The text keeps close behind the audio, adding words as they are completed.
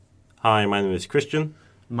Hi, my name is Christian.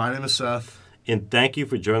 My name is Seth. And thank you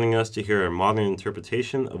for joining us to hear our modern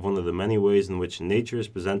interpretation of one of the many ways in which nature is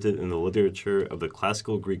presented in the literature of the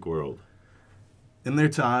classical Greek world. In their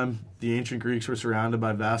time, the ancient Greeks were surrounded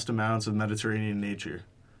by vast amounts of Mediterranean nature.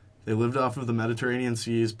 They lived off of the Mediterranean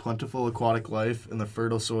Sea's plentiful aquatic life and the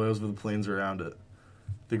fertile soils of the plains around it.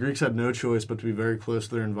 The Greeks had no choice but to be very close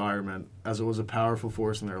to their environment, as it was a powerful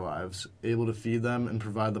force in their lives, able to feed them and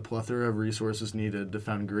provide the plethora of resources needed to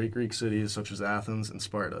found great Greek cities such as Athens and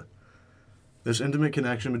Sparta. This intimate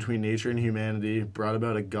connection between nature and humanity brought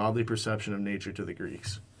about a godly perception of nature to the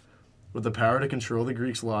Greeks. With the power to control the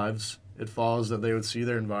Greeks' lives, it follows that they would see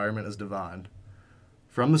their environment as divine.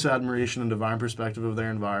 From this admiration and divine perspective of their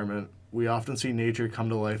environment, we often see nature come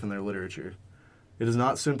to life in their literature. It is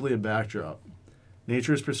not simply a backdrop.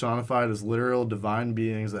 Nature is personified as literal, divine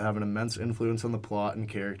beings that have an immense influence on the plot and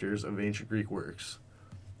characters of ancient Greek works.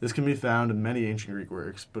 This can be found in many ancient Greek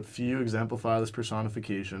works, but few exemplify this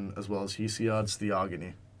personification, as well as Hesiod's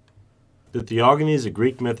Theogony. The Theogony is a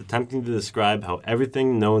Greek myth attempting to describe how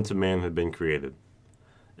everything known to man had been created.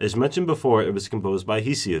 As mentioned before, it was composed by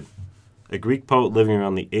Hesiod, a Greek poet living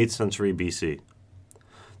around the 8th century BC.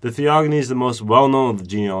 The Theogony is the most well-known of the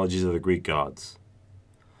genealogies of the Greek gods.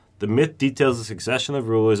 The myth details the succession of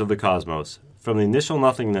rulers of the cosmos, from the initial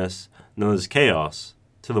nothingness, known as chaos,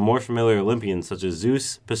 to the more familiar Olympians such as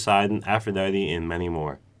Zeus, Poseidon, Aphrodite, and many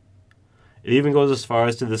more. It even goes as far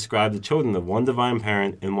as to describe the children of one divine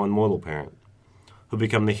parent and one mortal parent, who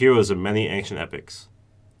become the heroes of many ancient epics.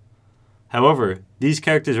 However, these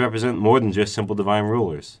characters represent more than just simple divine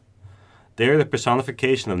rulers. They are the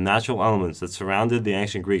personification of natural elements that surrounded the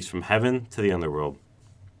ancient Greeks from heaven to the underworld.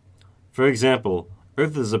 For example,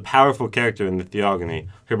 Earth is a powerful character in the Theogony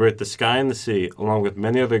who birthed the sky and the sea, along with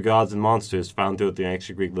many other gods and monsters found throughout the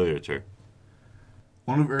ancient Greek literature.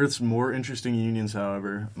 One of Earth's more interesting unions,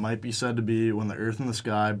 however, might be said to be when the Earth and the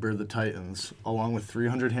sky birthed the Titans, along with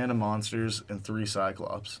 300-handed monsters and 3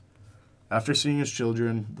 Cyclops. After seeing his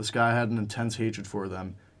children, the sky had an intense hatred for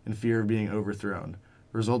them and fear of being overthrown,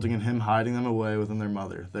 resulting in him hiding them away within their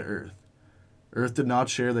mother, the Earth. Earth did not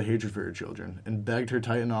share the hatred for her children, and begged her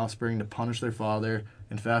Titan offspring to punish their father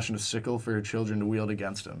and fashion a sickle for her children to wield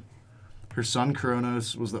against him. Her son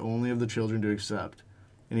Kronos was the only of the children to accept,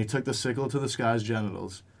 and he took the sickle to the sky's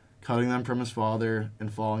genitals, cutting them from his father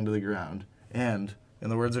and falling to the ground. And, in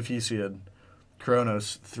the words of Hesiod,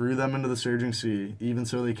 Kronos threw them into the surging sea, even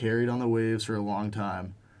so they carried on the waves for a long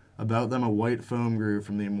time. About them a white foam grew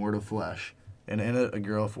from the immortal flesh, and in it a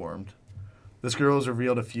girl formed. This girl is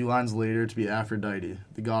revealed a few lines later to be Aphrodite,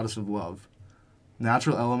 the goddess of love.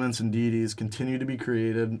 Natural elements and deities continue to be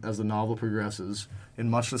created as the novel progresses, in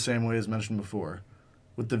much the same way as mentioned before,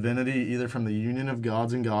 with divinity either from the union of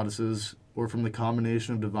gods and goddesses or from the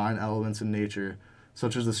combination of divine elements in nature,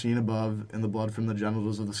 such as the scene above and the blood from the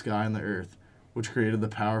genitals of the sky and the earth, which created the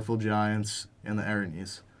powerful giants and the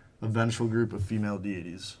Erinyes, a vengeful group of female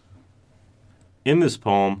deities. In this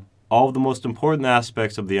poem, all of the most important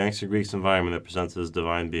aspects of the ancient Greeks' environment are presented as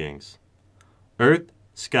divine beings. Earth,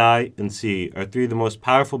 sky, and sea are 3 of the most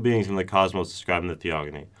powerful beings in the cosmos described in the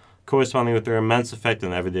Theogony, corresponding with their immense effect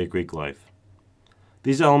on everyday Greek life.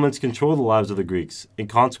 These elements control the lives of the Greeks, and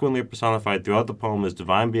consequently are personified throughout the poem as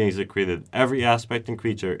divine beings that created every aspect and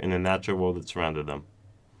creature in the natural world that surrounded them.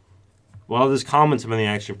 While it is common to many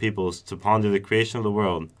ancient peoples to ponder the creation of the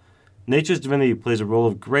world, nature's divinity plays a role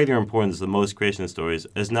of greater importance than most creation stories,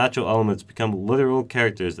 as natural elements become literal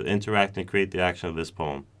characters that interact and create the action of this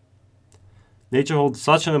poem. Nature holds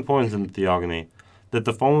such an importance in the Theogony that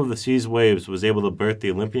the foam of the sea's waves was able to birth the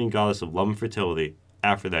Olympian goddess of love and fertility,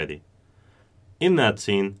 Aphrodite. In that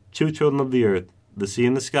scene, 2 children of the earth, the sea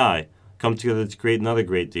and the sky, come together to create another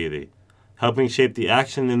great deity, helping shape the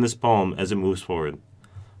action in this poem as it moves forward.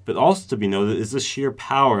 But also to be noted is the sheer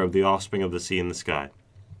power of the offspring of the sea and the sky.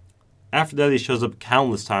 Aphrodite shows up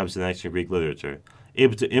countless times in ancient Greek literature,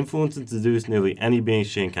 able to influence and seduce nearly any being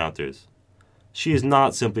she encounters. She is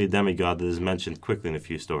not simply a demigod that is mentioned quickly in a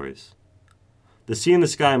few stories. The sea and the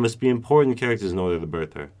sky must be important characters in order to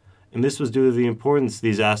birth her, and this was due to the importance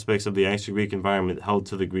these aspects of the ancient Greek environment held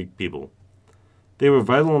to the Greek people. They were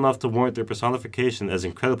vital enough to warrant their personification as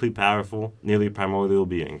incredibly powerful, nearly primordial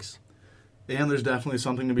beings. And there's definitely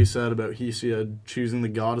something to be said about Hesiod choosing the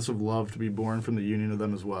goddess of love to be born from the union of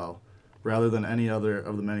them as well, rather than any other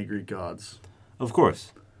of the many Greek gods. Of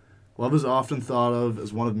course. Love is often thought of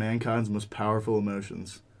as one of mankind's most powerful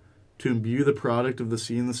emotions. To imbue the product of the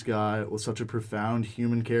sea and the sky with such a profound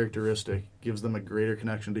human characteristic gives them a greater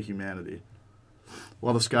connection to humanity.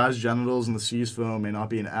 While the sky's genitals and the sea's foam may not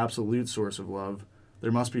be an absolute source of love,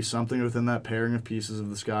 there must be something within that pairing of pieces of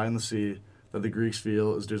the sky and the sea that the Greeks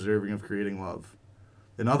feel is deserving of creating love.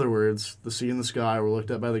 In other words, the sea and the sky were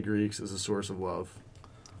looked at by the Greeks as a source of love.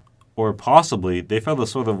 Or possibly, they felt a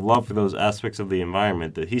sort of love for those aspects of the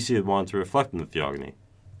environment that Hesiod wanted to reflect in the Theogony.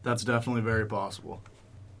 That's definitely very possible.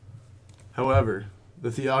 However,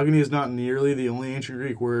 the Theogony is not nearly the only ancient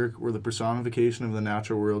Greek work where the personification of the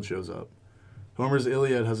natural world shows up. Homer's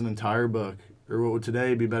Iliad has an entire book, or what would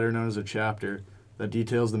today be better known as a chapter, that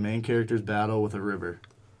details the main character's battle with a river.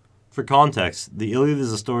 For context, the Iliad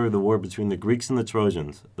is a story of the war between the Greeks and the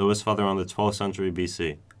Trojans that was fought around the 12th century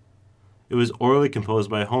BC. It was orally composed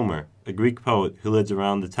by Homer, a Greek poet who lived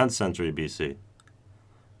around the 10th century BC.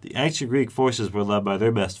 The ancient Greek forces were led by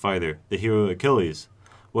their best fighter, the hero Achilles,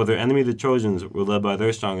 while their enemy the Trojans were led by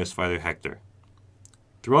their strongest fighter Hector.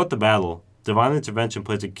 Throughout the battle, divine intervention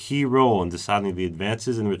plays a key role in deciding the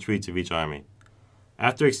advances and retreats of each army.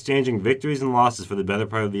 After exchanging victories and losses for the better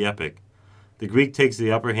part of the epic, the Greek takes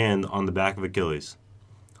the upper hand on the back of Achilles.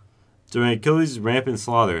 During Achilles' rampant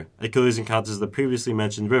slaughter, Achilles encounters the previously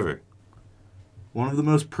mentioned river. One of the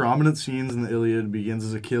most prominent scenes in the Iliad begins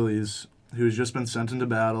as Achilles, who has just been sent into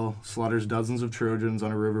battle, slaughters dozens of Trojans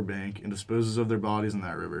on a riverbank and disposes of their bodies in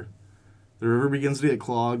that river. The river begins to get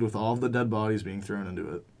clogged with all of the dead bodies being thrown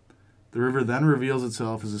into it. The river then reveals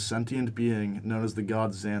itself as a sentient being known as the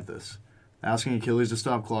god Xanthus, asking Achilles to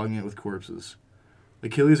stop clogging it with corpses.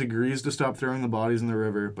 Achilles agrees to stop throwing the bodies in the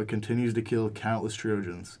river, but continues to kill countless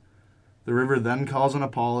Trojans. The river then calls on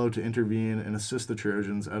Apollo to intervene and assist the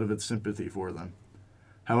Trojans out of its sympathy for them.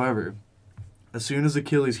 However, as soon as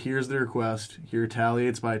Achilles hears the request, he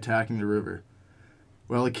retaliates by attacking the river.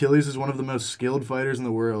 While Achilles is one of the most skilled fighters in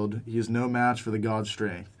the world, he is no match for the god's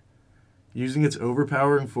strength. Using its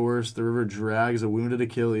overpowering force, the river drags a wounded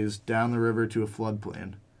Achilles down the river to a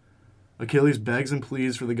floodplain. Achilles begs and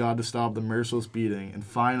pleads for the god to stop the merciless beating, and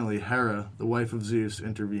finally Hera, the wife of Zeus,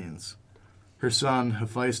 intervenes. Her son,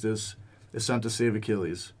 Hephaestus, is sent to save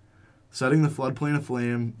Achilles. Setting the floodplain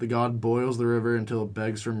aflame, the god boils the river until it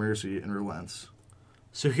begs for mercy and relents.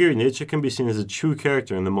 So here, nature can be seen as a true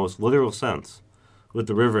character in the most literal sense. With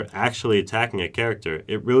the river actually attacking a character,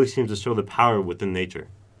 it really seems to show the power within nature.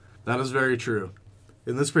 That is very true.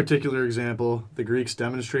 In this particular example, the Greeks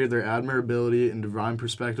demonstrated their admirability and divine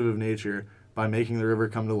perspective of nature by making the river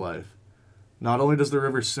come to life. Not only does the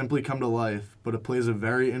river simply come to life, but it plays a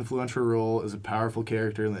very influential role as a powerful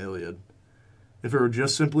character in the Iliad. If it were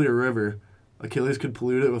just simply a river, Achilles could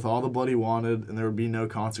pollute it with all the blood he wanted and there would be no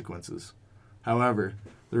consequences. However,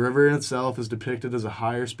 the river in itself is depicted as a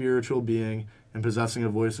higher spiritual being and possessing a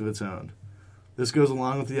voice of its own. This goes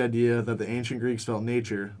along with the idea that the ancient Greeks felt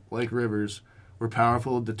nature, like rivers, were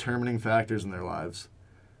powerful determining factors in their lives.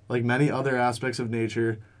 Like many other aspects of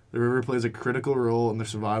nature, the river plays a critical role in the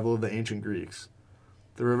survival of the ancient Greeks.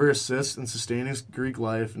 The river assists in sustaining Greek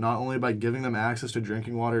life not only by giving them access to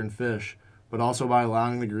drinking water and fish, but also by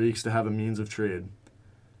allowing the Greeks to have a means of trade.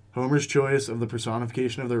 Homer's choice of the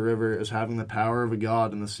personification of the river as having the power of a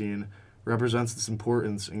god in the scene represents its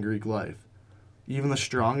importance in Greek life. Even the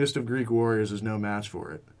strongest of Greek warriors is no match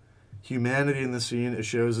for it. Humanity in the scene it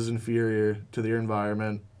shows as inferior to their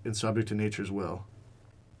environment and subject to nature's will.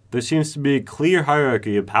 There seems to be a clear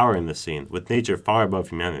hierarchy of power in this scene, with nature far above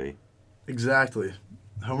humanity. Exactly.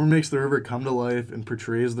 Homer makes the river come to life and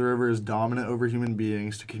portrays the river as dominant over human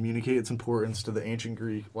beings to communicate its importance to the ancient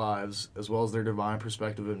Greek lives as well as their divine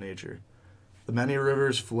perspective of nature. The many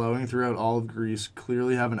rivers flowing throughout all of Greece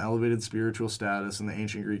clearly have an elevated spiritual status in the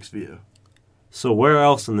ancient Greeks' view. So where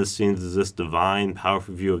else in this scene does this divine,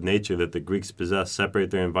 powerful view of nature that the Greeks possess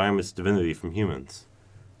separate their environment's divinity from humans?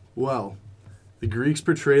 Well, the Greeks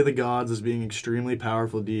portray the gods as being extremely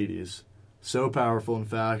powerful deities. So powerful, in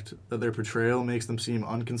fact, that their portrayal makes them seem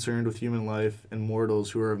unconcerned with human life and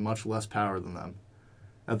mortals who are of much less power than them.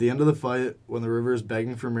 At the end of the fight, when the river is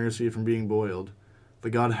begging for mercy from being boiled, the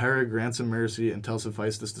god Hera grants him mercy and tells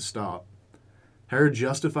Hephaestus to stop. Hera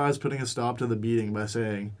justifies putting a stop to the beating by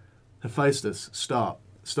saying, "Hephaestus, stop.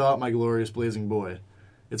 Stop, my glorious blazing boy.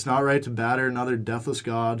 It's not right to batter another deathless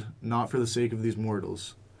god, not for the sake of these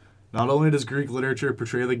mortals." Not only does Greek literature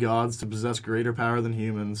portray the gods to possess greater power than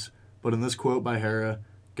humans, but in this quote by Hera,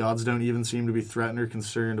 gods don't even seem to be threatened or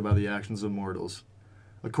concerned by the actions of mortals.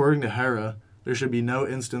 According to Hera, there should be no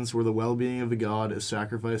instance where the well-being of the god is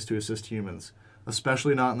sacrificed to assist humans,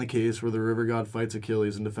 especially not in the case where the river god fights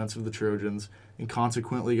Achilles in defense of the Trojans and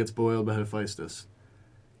consequently gets boiled by Hephaestus.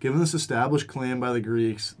 Given this established claim by the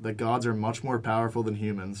Greeks that gods are much more powerful than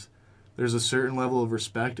humans, there's a certain level of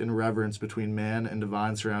respect and reverence between man and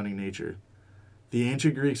divine surrounding nature. The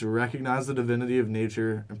ancient Greeks recognize the divinity of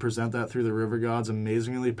nature and present that through the river god's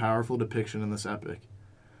amazingly powerful depiction in this epic.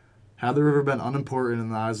 Had the river been unimportant in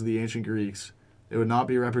the eyes of the ancient Greeks, it would not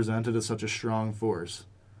be represented as such a strong force.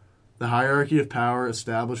 The hierarchy of power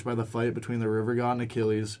established by the fight between the river god and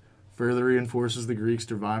Achilles further reinforces the Greeks'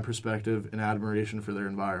 divine perspective and admiration for their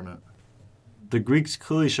environment. The Greeks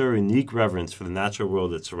clearly show a unique reverence for the natural world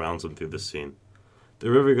that surrounds them through this scene. The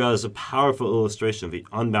river god is a powerful illustration of the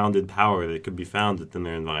unbounded power that could be found within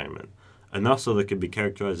their environment, enough so that it could be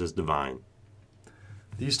characterized as divine.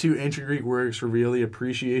 These two ancient Greek works reveal the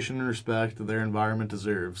appreciation and respect that their environment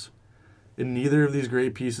deserves. In neither of these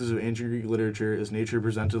great pieces of ancient Greek literature is nature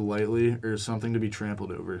presented lightly or as something to be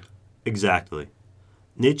trampled over. Exactly.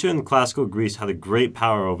 Nature in classical Greece had a great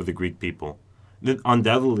power over the Greek people, and it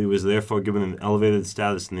undoubtedly was therefore given an elevated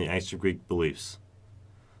status in the ancient Greek beliefs.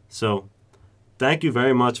 So, thank you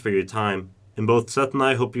very much for your time, and both Seth and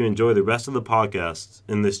I hope you enjoy the rest of the podcast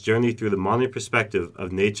in this journey through the modern perspective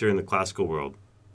of nature in the classical world.